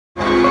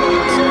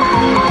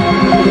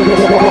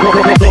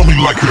Tell me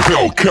like a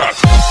Hellcat.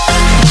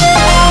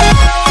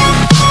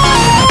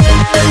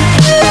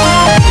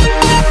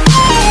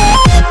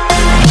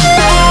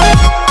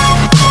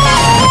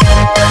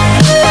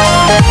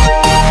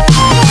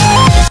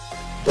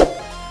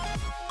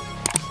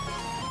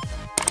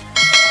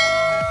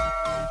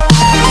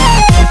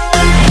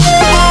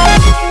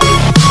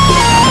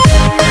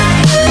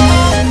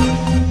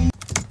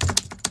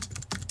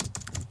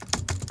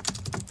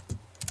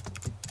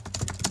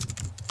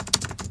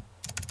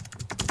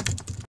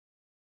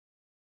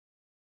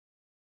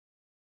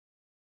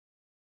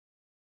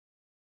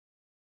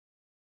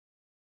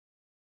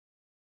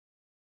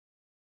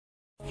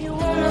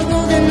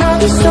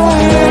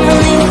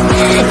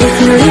 If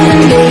you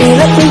leave, baby,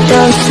 let me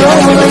down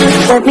slowly,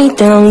 let me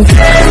down.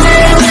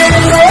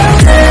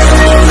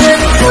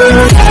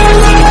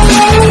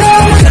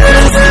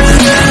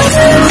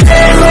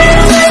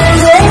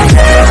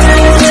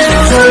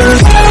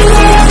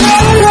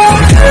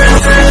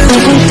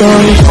 Let me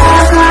down.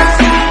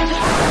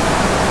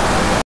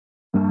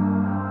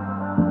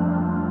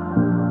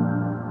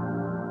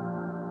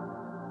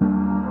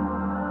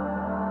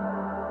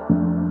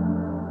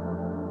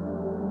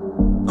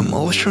 I'm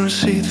always trying to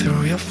see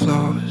through your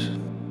flaws,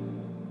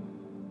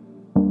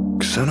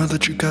 'cause I know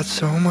that you got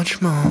so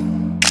much more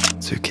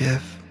to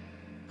give.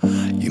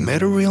 You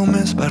made a real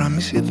mess, but I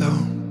miss you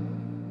though,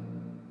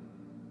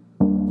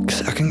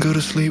 'cause I can go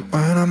to sleep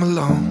when I'm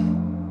alone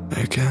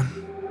again.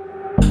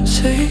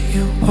 Say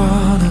you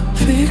wanna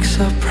fix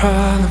our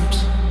problems.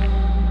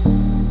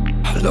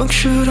 How long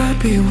should I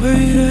be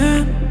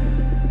waiting?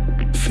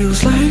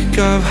 Feels like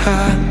I've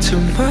had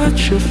too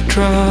much of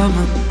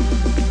drama,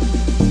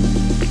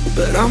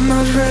 but I'm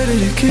not ready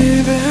to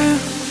give in.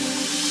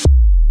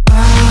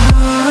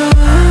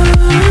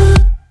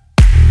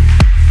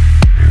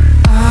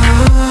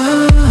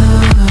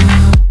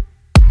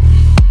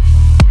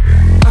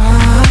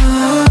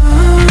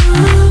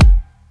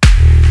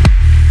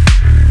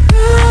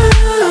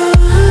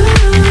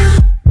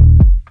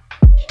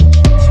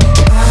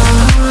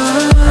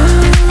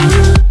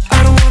 I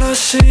don't wanna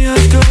see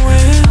us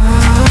going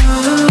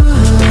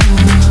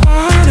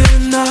on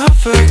and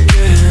off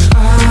again.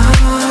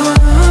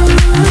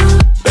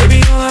 Baby,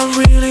 all I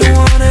really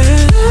want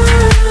is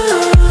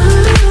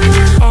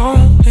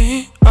only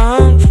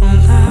on from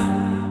now.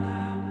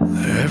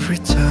 Every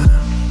time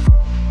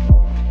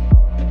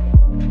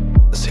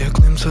I see a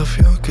glimpse of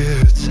your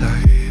good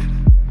side,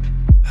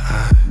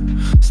 I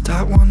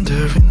start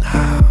wondering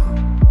how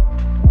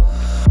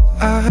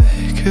I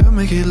could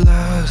make it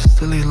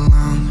last a little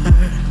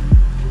longer.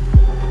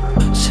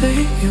 Say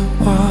you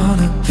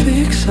wanna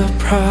fix our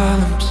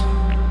problems.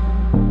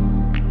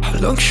 How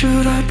long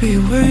should I be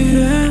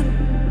waiting?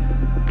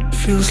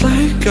 Feels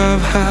like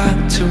I've had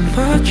too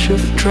much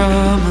of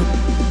drama,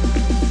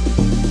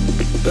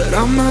 but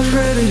I'm not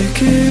ready to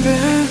give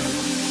in.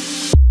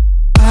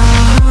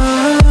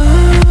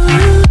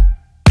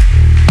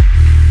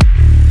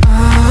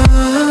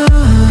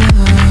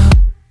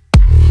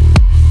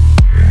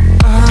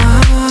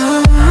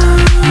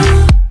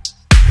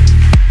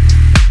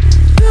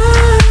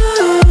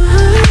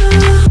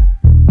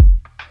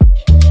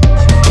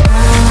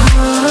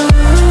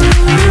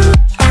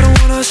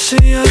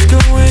 See us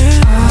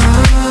going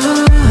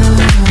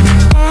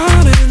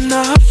on and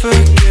off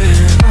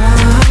again.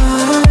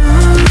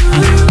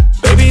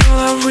 Baby, all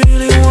I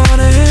really want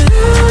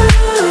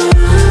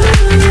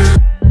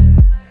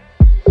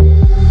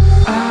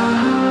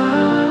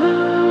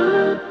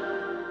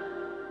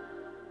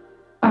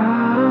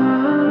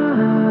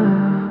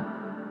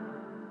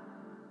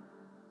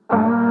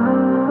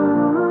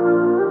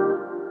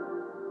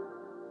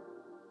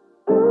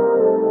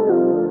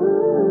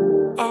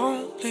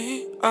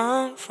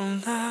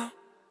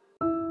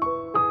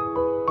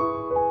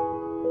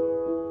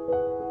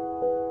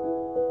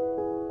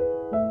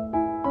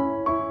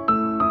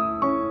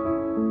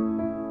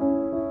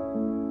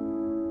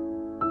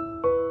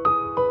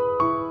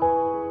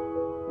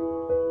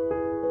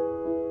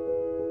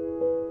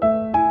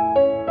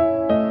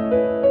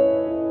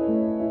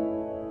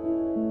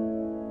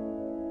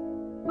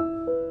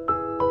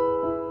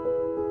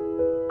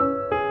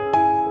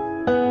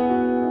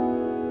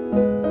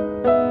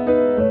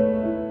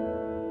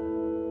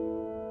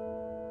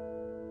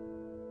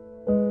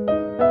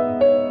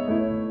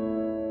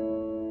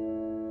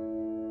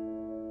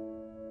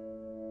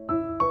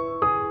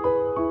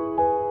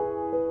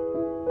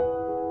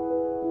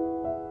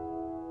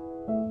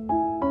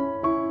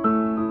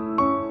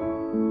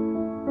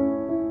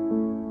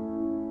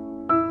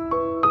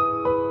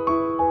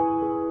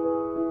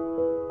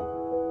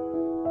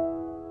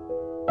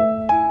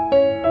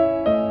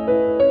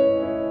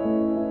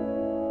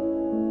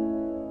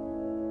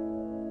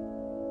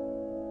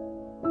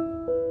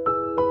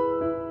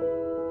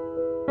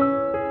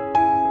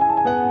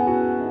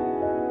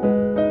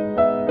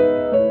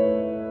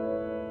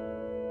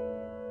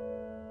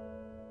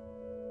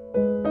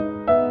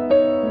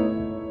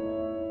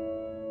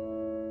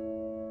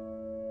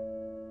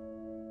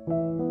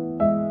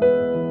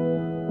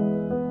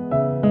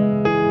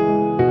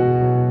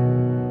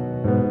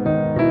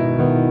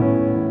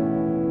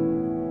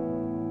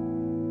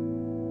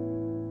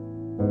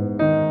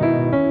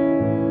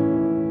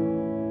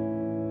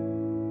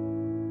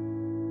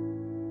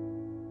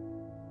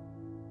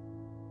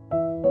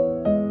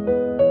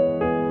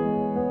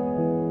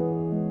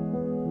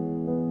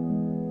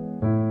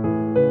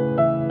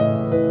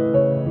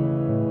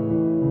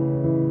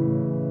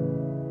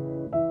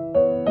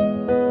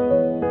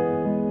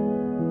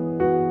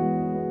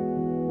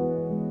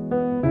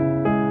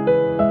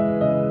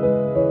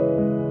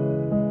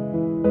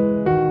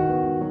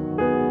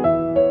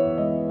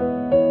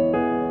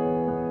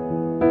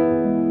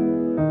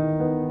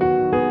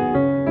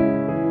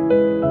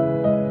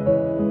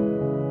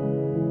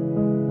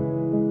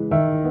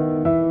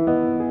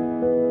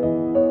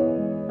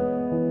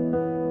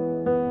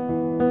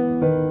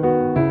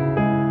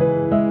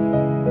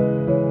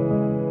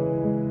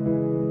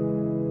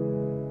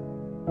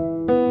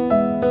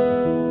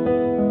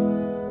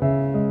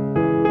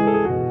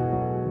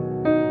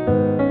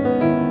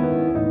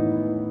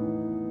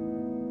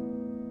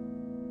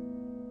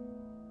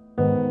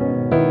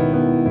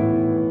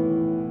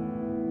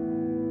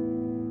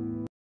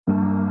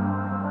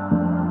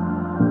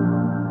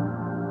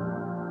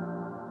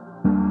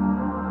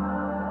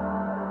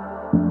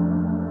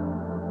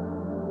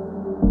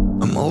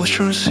always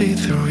trying to see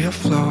through your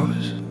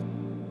flaws,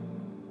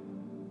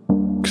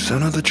 'cause I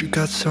know that you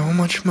got so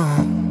much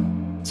more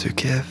to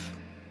give.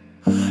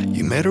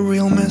 You made a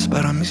real mess,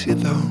 but I miss you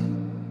though,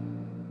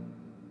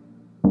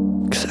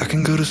 'cause I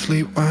can go to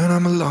sleep when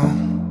I'm alone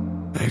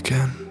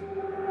again.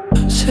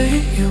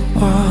 Say you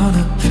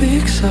wanna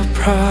fix our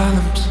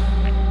problems.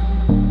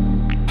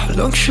 How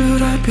long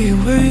should I be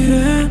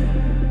waiting?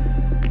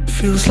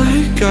 Feels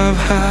like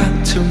I've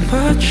had too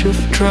much of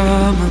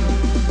drama,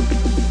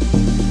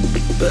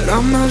 but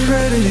I'm not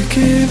ready to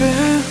give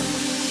in.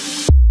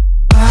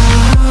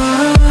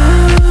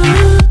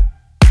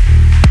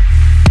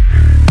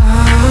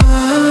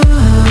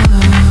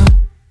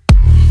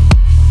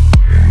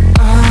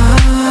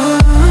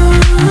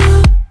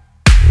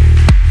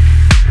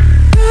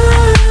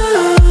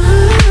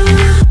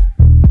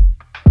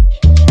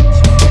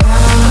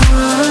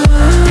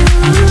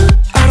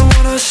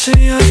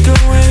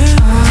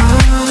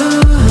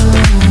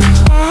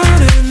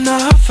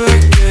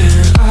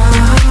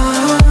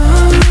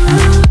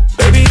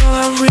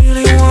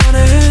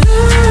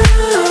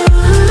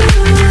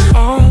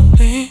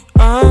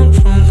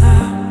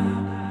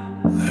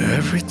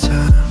 Every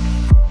time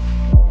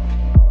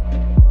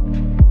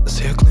I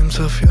see a glimpse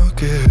of your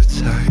good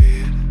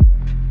side,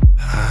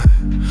 I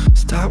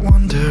start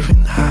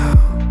wondering how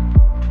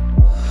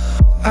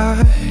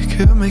I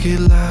could make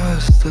it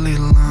last a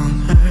little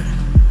longer.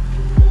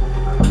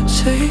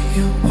 Say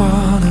you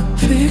wanna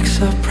fix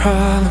our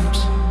problems.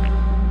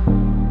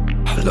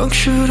 How long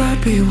should I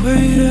be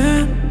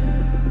waiting?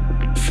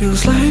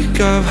 Feels like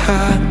I've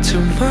had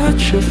too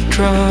much of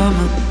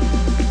drama,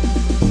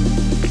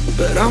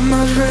 but I'm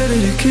not ready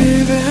to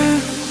give in.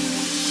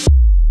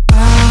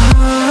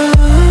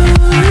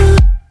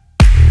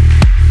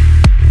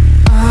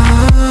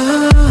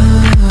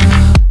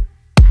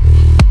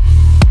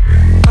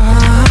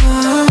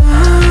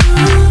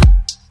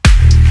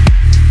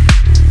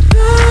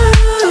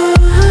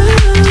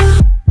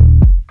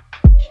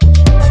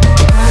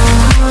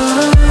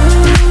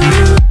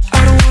 I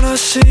don't wanna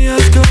see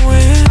us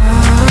going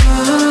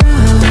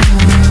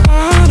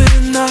on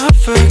and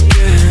off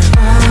again.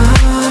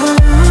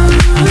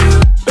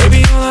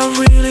 Baby, all I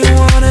really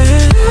want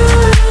is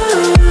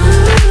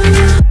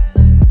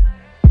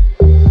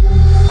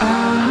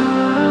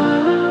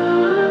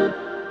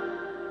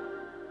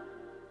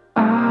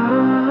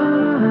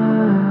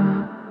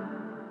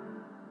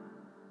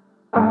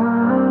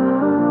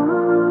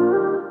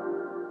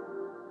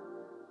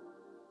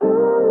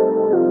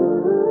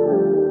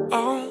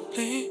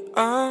only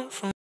I'm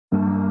from.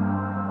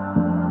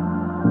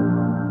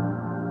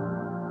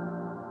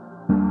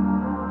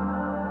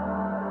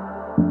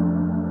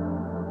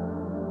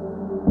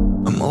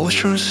 I'm always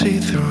trying to see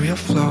through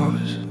your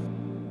flaws,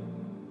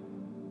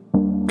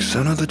 'cause I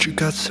know that you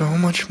got so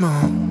much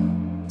more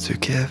to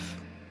give.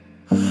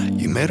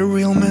 You made a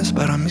real mess,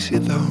 but I miss you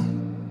though,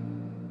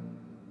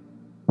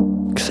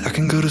 'cause I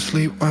can go to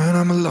sleep when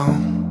I'm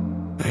alone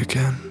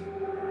again.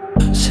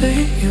 Say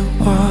you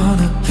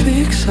wanna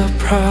fix our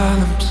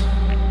problems.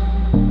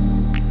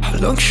 How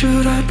long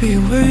should I be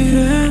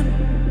waiting?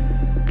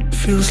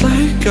 Feels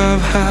like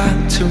I've had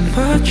too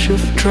much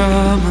of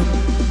drama,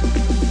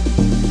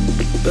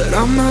 but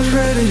I'm not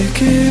ready to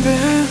give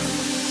in.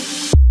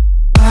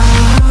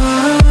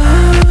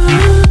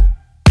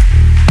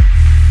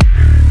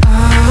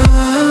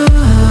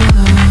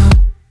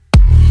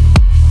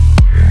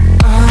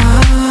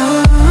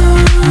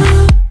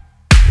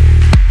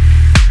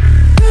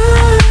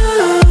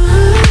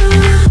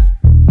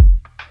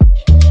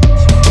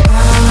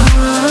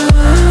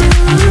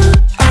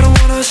 I don't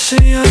wanna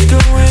see us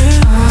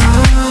going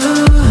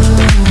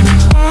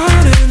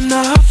on and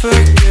off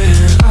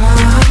again.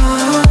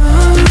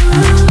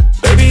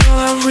 Baby, all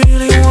I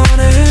really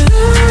want is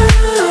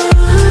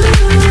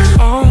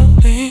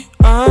only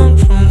I'm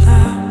from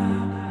that.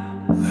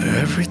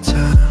 Every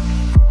time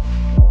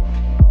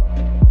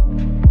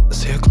I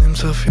see a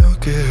glimpse of your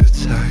good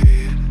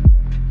side,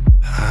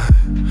 I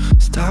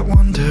start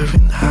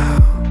wondering how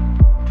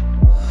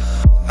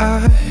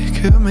I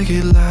could make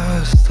it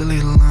last a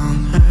little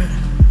longer.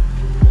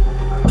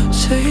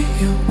 Say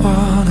you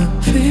wanna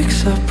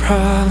fix our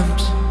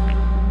problems.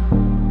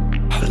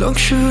 How long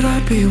should I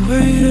be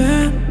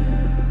waiting?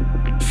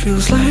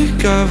 Feels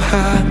like I've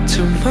had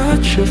too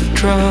much of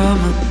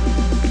drama,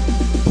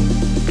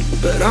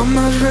 but I'm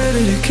not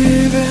ready to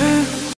give in.